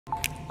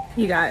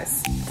You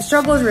guys, the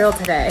struggle is real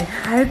today.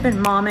 I've been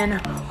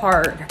momming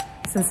hard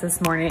since this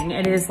morning.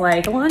 It is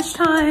like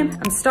lunchtime,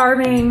 I'm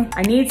starving,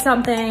 I need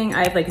something,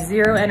 I have like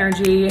zero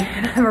energy,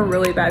 and I have a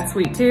really bad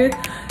sweet tooth.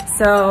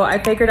 So I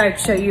figured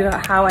I'd show you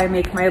how I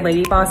make my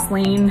LadyBoss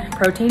LEAN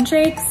protein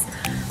shakes.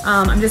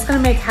 I'm just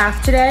gonna make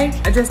half today.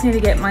 I just need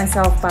to get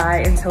myself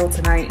by until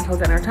tonight, until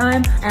dinner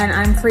time, and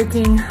I'm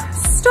freaking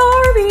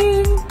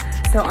starving.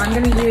 So I'm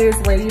gonna use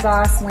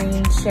LadyBoss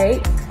LEAN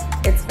shake.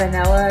 It's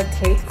vanilla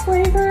cake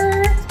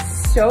flavor,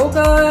 so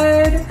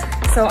good.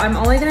 So I'm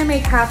only gonna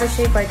make half a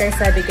shake, like I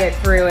said, to get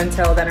through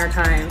until dinner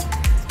time,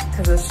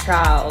 because it's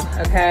child,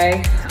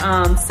 okay?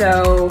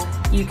 So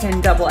you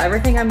can double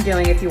everything I'm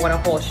doing if you want a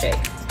whole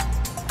shake.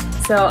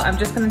 So I'm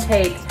just gonna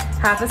take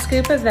half a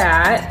scoop of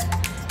that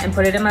and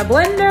put it in my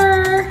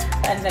blender.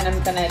 And then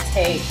I'm gonna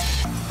take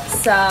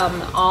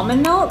some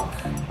almond milk,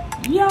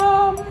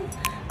 yum.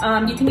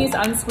 You can use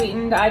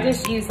unsweetened. I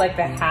just use like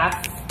the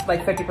half,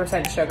 like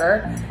 50%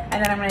 sugar.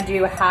 And then I'm gonna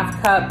do a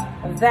half cup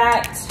of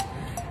that.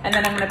 And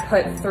then I'm gonna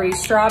put 3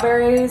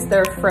 strawberries.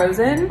 They're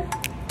frozen,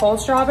 whole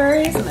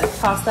strawberries. I'm gonna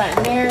toss that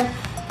in there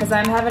because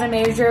I'm having a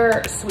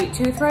major sweet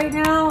tooth right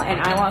now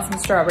and I want some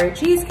strawberry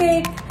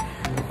cheesecake.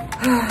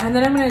 And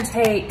then I'm gonna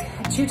take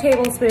 2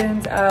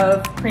 tablespoons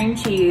of cream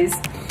cheese.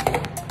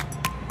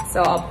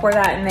 So I'll pour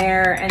that in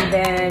there, and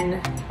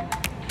then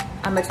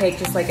I'm gonna take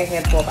just like a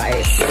handful of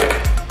ice.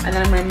 And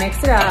then I'm gonna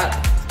mix it up,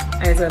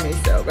 and it's gonna be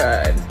so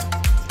good.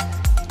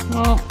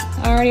 Well,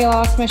 I already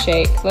lost my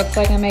shake. Looks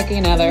like I'm making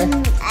another.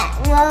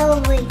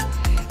 Wowie.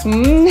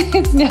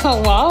 It's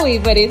not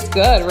wowie, but it's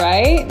good,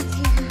 right?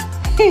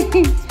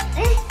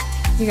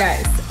 You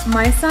guys,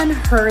 my son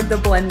heard the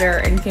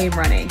blender and came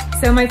running.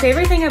 So my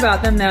favorite thing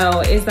about them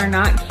though is they're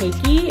not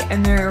cakey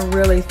and they're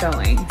really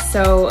filling.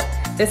 So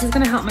this is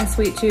gonna help my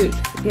sweet tooth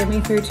get me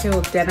through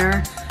till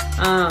dinner.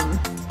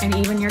 And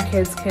even your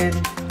kids can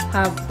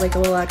have like a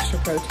little extra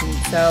protein.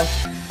 So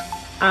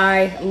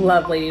I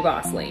love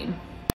LadyBoss LEAN.